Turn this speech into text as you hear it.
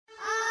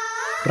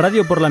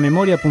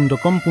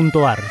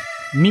radioporlamemoria.com.ar.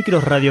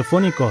 Micros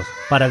radiofónicos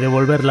para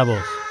devolver la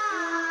voz.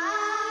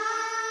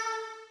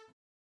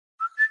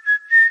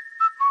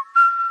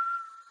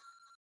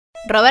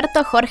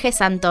 Roberto Jorge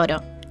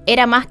Santoro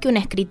era más que un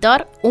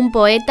escritor, un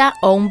poeta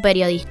o un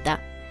periodista.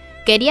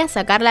 Quería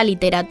sacar la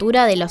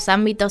literatura de los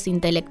ámbitos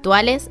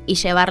intelectuales y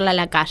llevarla a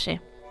la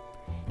calle.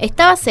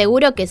 Estaba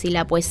seguro que si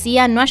la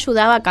poesía no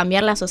ayudaba a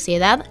cambiar la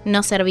sociedad,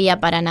 no servía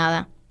para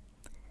nada.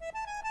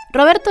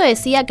 Roberto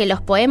decía que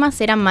los poemas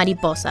eran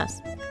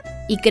mariposas,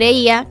 y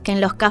creía que en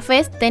los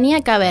cafés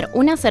tenía que haber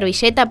una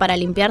servilleta para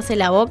limpiarse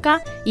la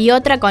boca y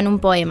otra con un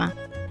poema.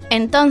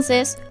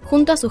 Entonces,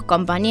 junto a sus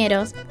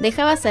compañeros,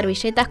 dejaba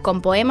servilletas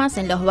con poemas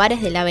en los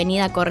bares de la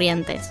avenida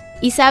Corrientes,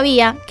 y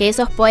sabía que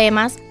esos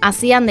poemas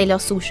hacían de lo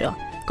suyo,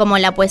 como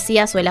la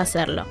poesía suele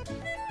hacerlo.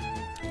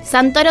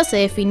 Santoro se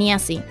definía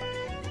así.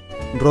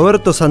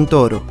 Roberto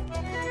Santoro,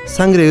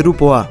 sangre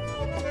grupo A,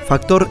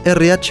 factor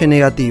RH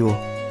negativo,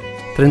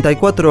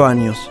 34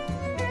 años,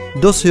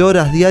 12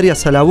 horas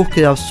diarias a la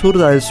búsqueda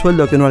absurda del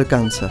sueldo que no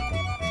alcanza,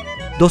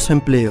 2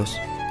 empleos,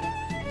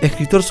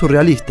 escritor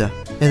surrealista,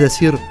 es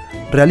decir,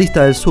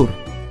 realista del sur,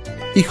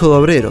 hijo de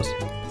obreros,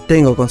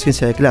 tengo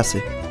conciencia de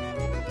clase,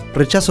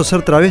 rechazo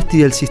ser travesti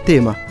del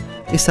sistema,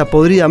 esa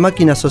podrida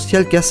máquina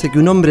social que hace que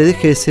un hombre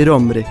deje de ser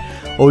hombre,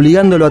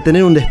 obligándolo a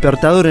tener un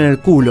despertador en el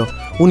culo,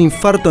 un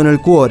infarto en el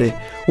cuore,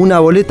 una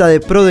boleta de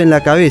PRODE en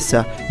la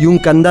cabeza y un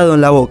candado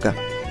en la boca.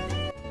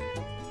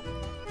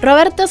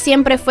 Roberto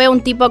siempre fue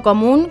un tipo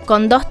común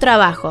con 2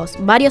 trabajos,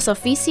 varios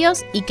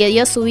oficios y que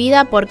dio su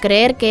vida por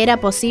creer que era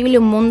posible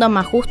un mundo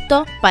más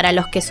justo para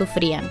los que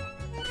sufrían.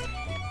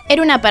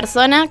 Era una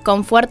persona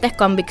con fuertes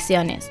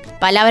convicciones,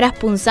 palabras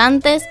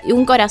punzantes y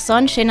un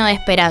corazón lleno de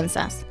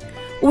esperanzas.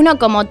 Uno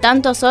como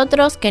tantos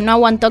otros que no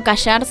aguantó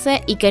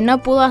callarse y que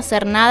no pudo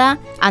hacer nada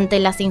ante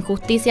las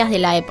injusticias de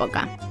la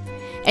época.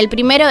 El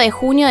 1 de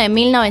junio de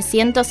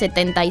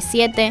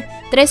 1977,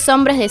 3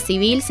 hombres de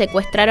civil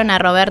secuestraron a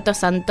Roberto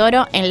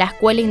Santoro en la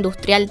Escuela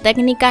Industrial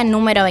Técnica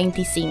número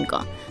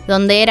 25,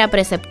 donde era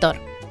preceptor.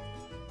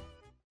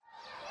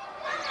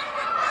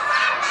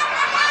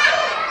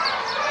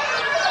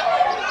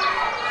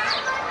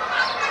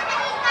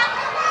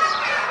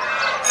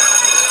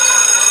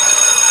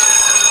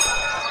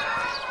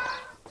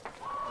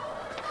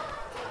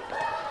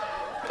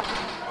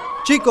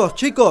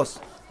 Chicos,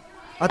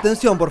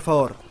 atención por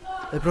favor.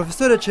 El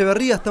profesor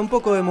Echeverría está un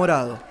poco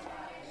demorado,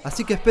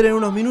 así que esperen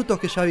unos minutos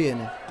que ya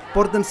viene.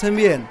 Pórtense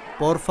bien,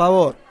 por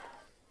favor.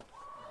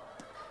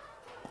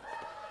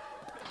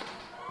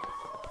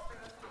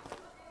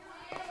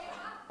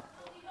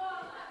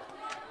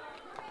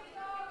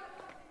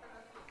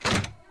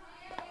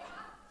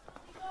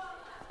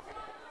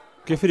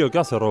 Qué frío que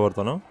hace,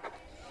 Roberto, ¿no?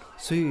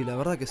 Sí, la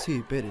verdad que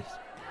sí, Pérez.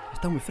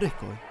 Está muy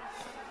fresco hoy.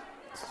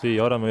 Sí,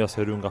 ahora me voy a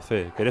servir un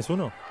café. ¿Querés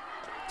uno?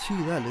 Sí,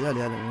 dale,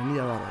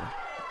 venida bárbara.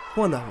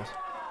 ¿Cómo andás vos?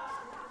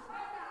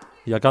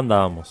 Y acá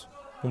andábamos,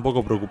 un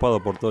poco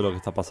preocupado por todo lo que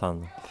está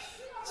pasando.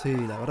 Sí,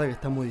 la verdad que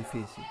está muy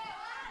difícil.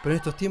 Pero en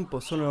estos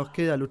tiempos solo nos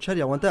queda luchar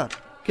y aguantar.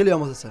 ¿Qué le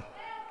vamos a hacer?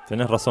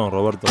 Tenés razón,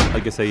 Roberto,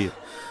 hay que seguir.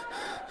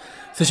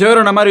 Se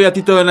llevaron a Mario y a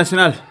Tito del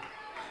Nacional.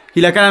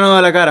 Y la cara no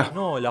da la cara.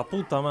 No, la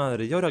puta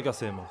madre, ¿y ahora qué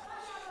hacemos?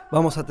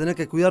 Vamos a tener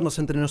que cuidarnos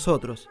entre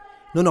nosotros.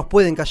 No nos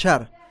pueden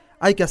callar.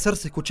 Hay que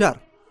hacerse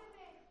escuchar.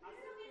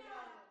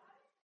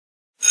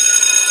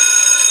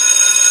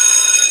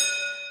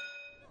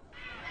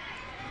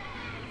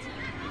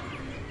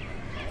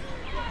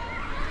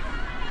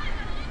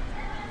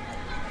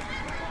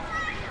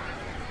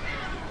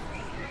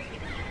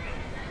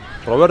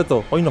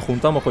 Roberto, hoy nos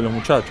juntamos con los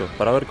muchachos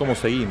para ver cómo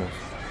seguimos.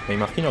 Me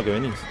imagino que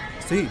venís.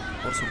 Sí,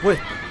 por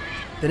supuesto.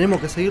 Tenemos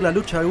que seguir la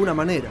lucha de alguna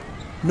manera.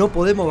 No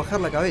podemos bajar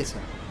la cabeza.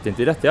 ¿Te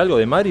enteraste algo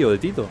de Mario o de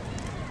Tito?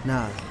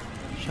 Nada,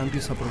 ya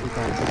empiezo a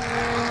preocuparme.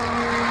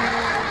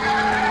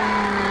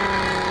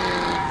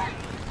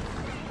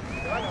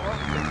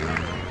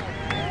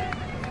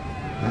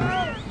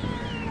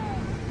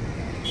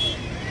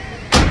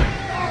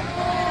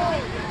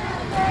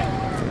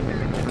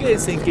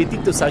 Quédense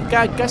quietitos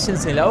acá,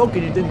 cállense la boca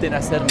y no intenten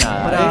hacer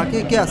nada. Pará,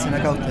 ¿qué hacen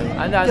acá ustedes?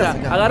 Anda,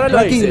 Tranquilo, agárralo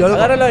ahí. loco.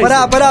 Agárralo ahí.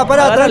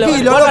 Pará,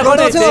 tranquilo, loco.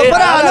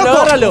 Pará, loco.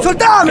 Agárralo.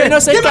 ¡Soltame! Que no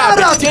se ¿Qué me escape,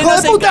 agarras, que hijo no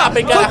de se puta!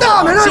 escape, carajo.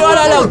 ¡Soltame! No,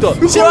 Llévala al auto,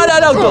 llévala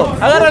al auto.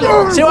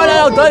 Agárralo, llévala al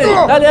auto,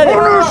 dale.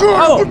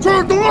 Vamos.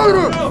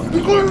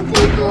 ¡Hijo de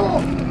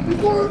puta!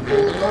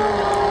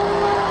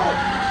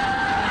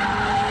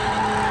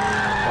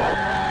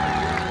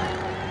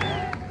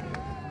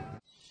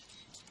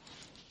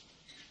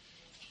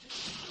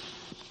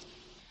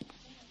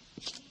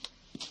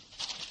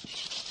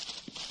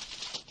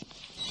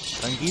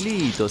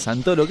 Tranquilito,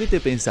 Santoro, ¿qué te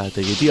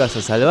pensaste? ¿Que te ibas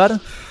a salvar?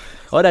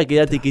 Ahora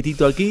quédate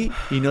quietito aquí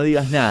y no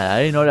digas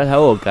nada, no abras la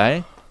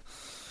boca,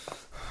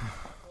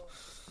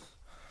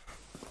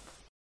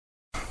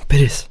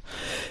 Pérez,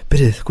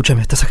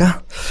 escúchame, ¿estás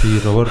acá? Sí,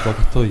 Roberto,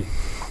 acá estoy.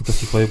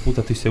 Estos hijos de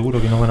puta estoy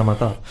seguro que nos van a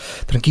matar.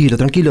 Tranquilo,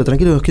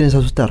 nos quieren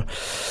asustar.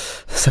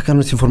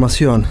 Sacarnos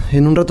información,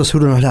 en un rato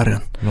seguro nos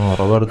largan. No,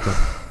 Roberto,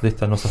 de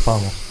esta no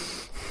zafamos.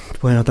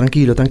 Bueno,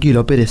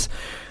 tranquilo, Pérez.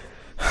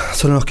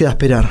 Solo nos queda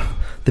esperar.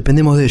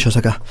 Dependemos de ellos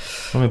acá.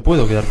 No me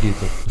puedo quedar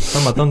quieto. Me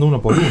están matando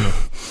uno por uno.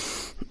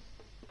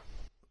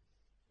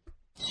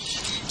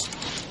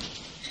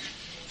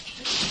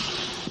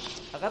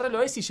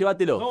 Agárralo ese y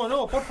llévatelo.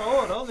 No, por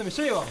favor, ¿a dónde me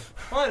llevan?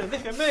 Padre,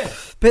 déjenme.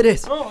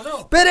 ¡Pérez!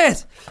 No.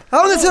 ¡Pérez! ¿A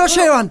dónde se lo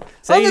llevan?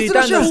 ¿A dónde se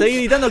lo llevan? Seguí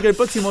gritando que el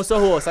próximo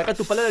sos vos. Acá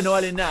tus palabras no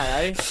valen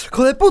nada,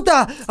 ¡Hijo de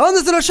puta! ¿A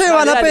dónde se lo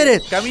llevan a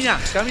Pérez? Camina.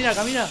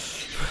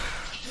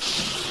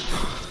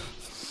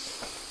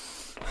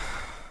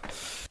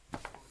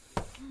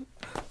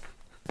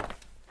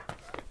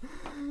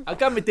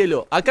 Acá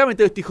metelo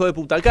este hijo de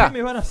puta, acá. ¿Qué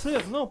me van a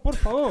hacer? No, por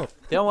favor.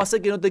 Te vamos a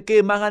hacer que no te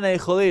quede más ganas de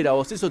joder a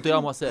vos, eso te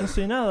vamos a hacer. No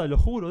sé nada, lo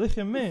juro,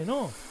 déjenme,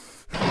 no.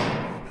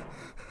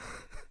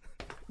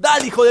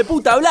 Dale, hijo de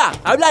puta,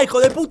 habla, hijo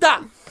de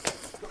puta.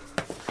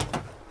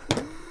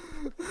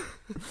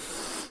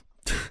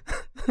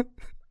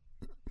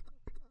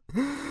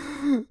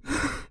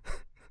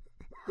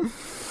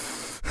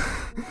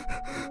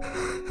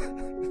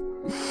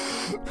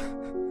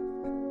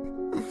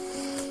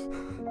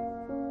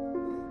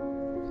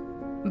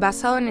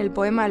 Basado en el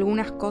poema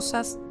Algunas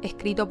cosas,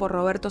 escrito por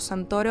Roberto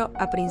Santoro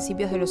a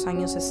principios de los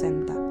años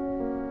 60.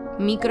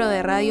 Micro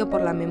de radio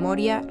por la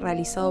memoria,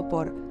 realizado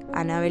por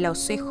Anabela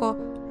Ocejo,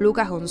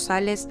 Lucas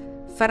González,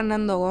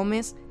 Fernando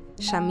Gómez,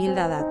 Yamil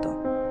Daddato.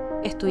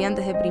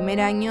 Estudiantes de primer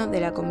año de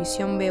la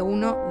comisión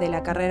B1 de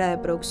la carrera de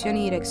Producción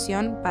y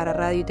Dirección para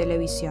Radio y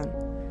Televisión.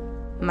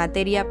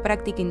 Materia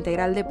Práctica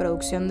integral de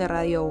producción de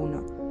Radio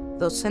 1.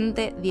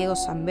 Docente Diego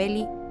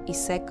Zambelli,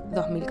 ISEC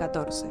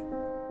 2014.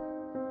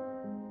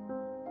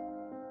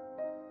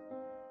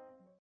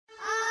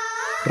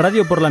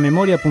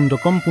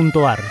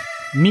 radioporlamemoria.com.ar.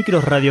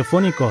 Micros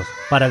radiofónicos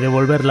para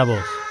devolver la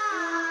voz.